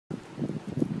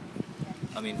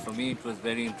mean, for me it was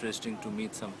very interesting to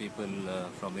meet some people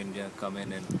from India come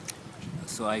in, and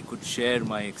so I could share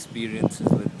my experiences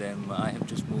with them. I have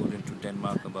just moved into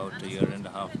Denmark about a year and a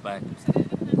half back,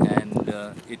 and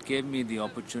it gave me the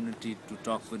opportunity to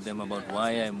talk with them about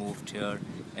why I moved here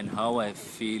and how I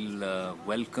feel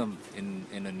welcome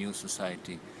in a new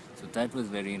society. So that was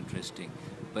very interesting.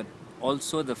 But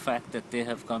also the fact that they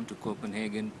have come to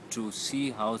Copenhagen to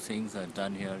see how things are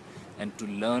done here and to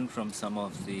learn from some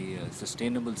of the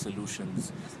sustainable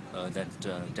solutions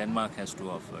that Denmark has to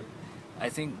offer. I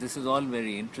think this is all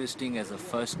very interesting as a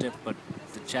first step, but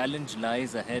the challenge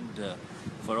lies ahead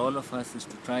for all of us is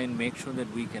to try and make sure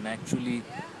that we can actually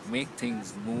make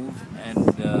things move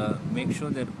and make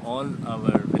sure that all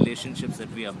our relationships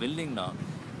that we are building now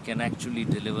can actually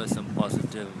deliver some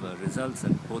positive results,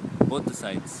 and both the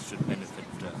sides should benefit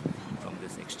from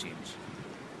this exchange.